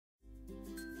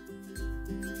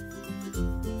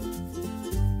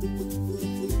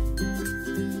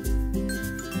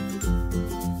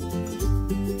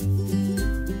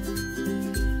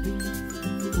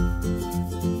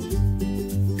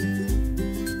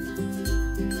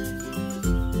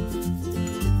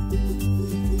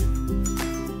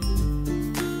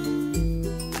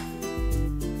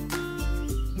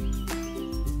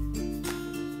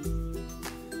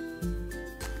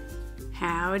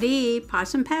Howdy,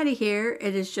 Possum Patty here.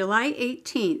 It is July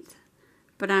 18th,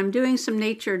 but I'm doing some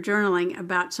nature journaling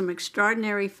about some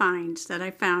extraordinary finds that I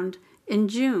found in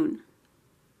June.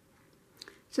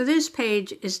 So this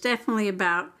page is definitely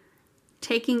about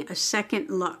taking a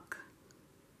second look.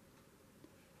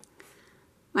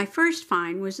 My first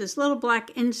find was this little black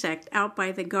insect out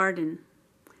by the garden.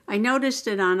 I noticed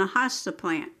it on a hosta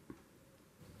plant.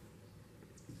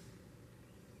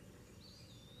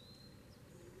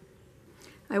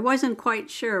 I wasn't quite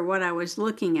sure what I was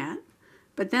looking at,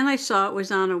 but then I saw it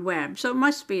was on a web, so it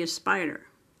must be a spider.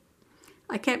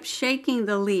 I kept shaking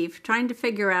the leaf, trying to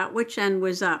figure out which end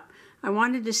was up. I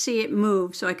wanted to see it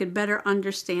move so I could better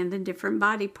understand the different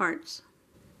body parts.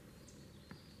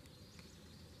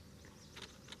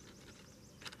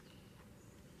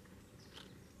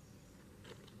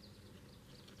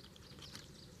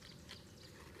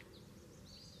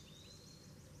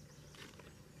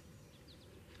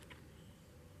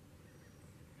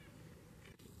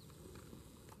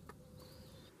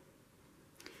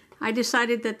 I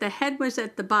decided that the head was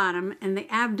at the bottom and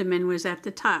the abdomen was at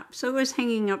the top, so it was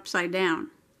hanging upside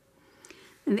down.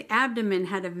 And the abdomen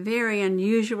had a very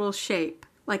unusual shape,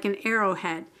 like an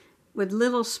arrowhead, with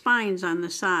little spines on the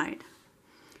side.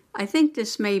 I think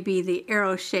this may be the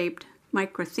arrow-shaped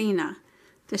Microthena.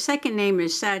 The second name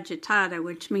is sagittata,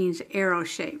 which means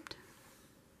arrow-shaped.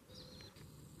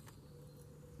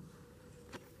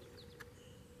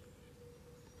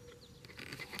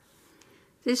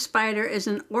 This spider is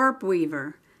an orb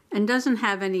weaver and doesn't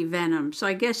have any venom, so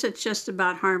I guess it's just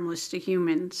about harmless to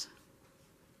humans.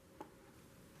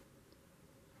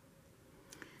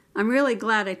 I'm really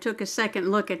glad I took a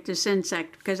second look at this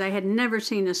insect because I had never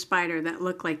seen a spider that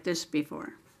looked like this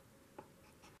before.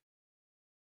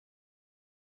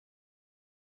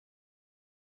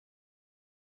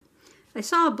 I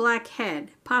saw a black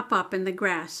head pop up in the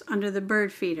grass under the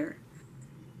bird feeder.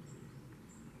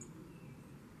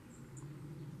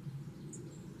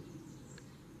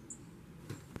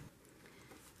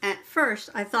 At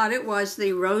first, I thought it was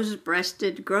the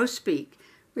Rose-breasted Grosbeak,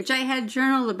 which I had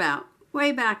journaled about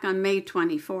way back on May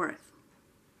 24th.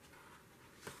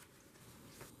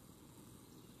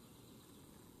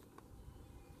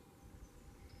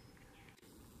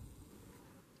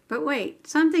 But wait,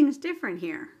 something's different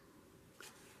here.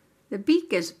 The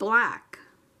beak is black,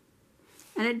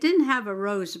 and it didn't have a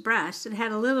rose breast. It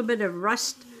had a little bit of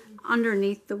rust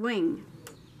underneath the wing.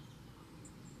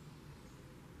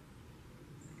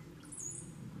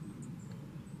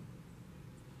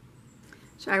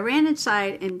 So I ran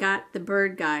inside and got the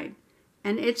bird guide,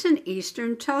 and it's an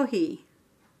eastern towhee.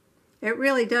 It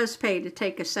really does pay to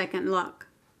take a second look.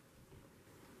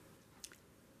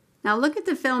 Now look at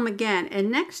the film again,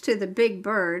 and next to the big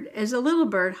bird is a little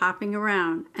bird hopping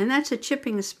around, and that's a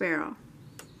chipping sparrow.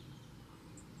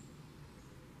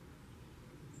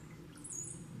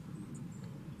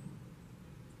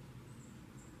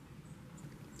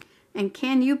 And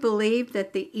can you believe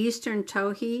that the eastern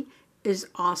towhee is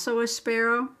also a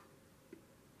sparrow?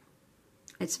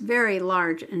 It's very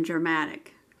large and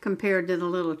dramatic compared to the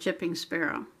little chipping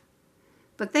sparrow,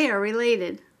 but they are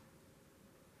related.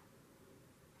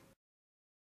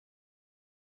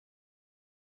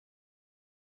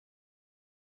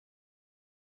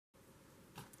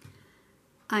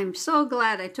 I'm so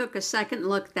glad I took a second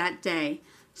look that day.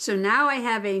 So now I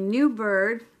have a new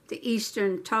bird, the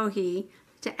eastern towhee,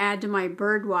 to add to my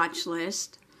bird watch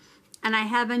list. And I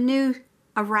have a new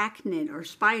arachnid or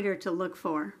spider to look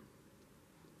for.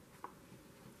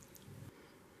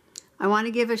 I want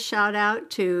to give a shout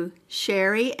out to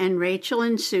Sherry and Rachel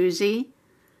and Susie,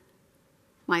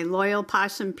 my loyal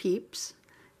possum peeps.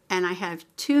 And I have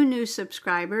 2 new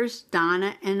subscribers,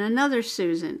 Donna and another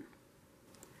Susan.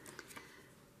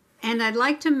 And I'd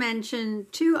like to mention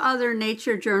 2 other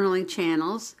nature journaling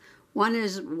channels. One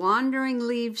is Wandering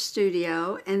Leaves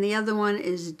Studio and the other one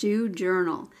is Do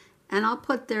Journal. And I'll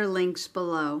put their links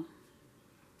below.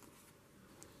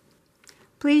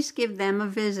 Please give them a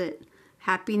visit.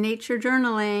 Happy nature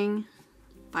journaling.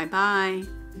 Bye-bye.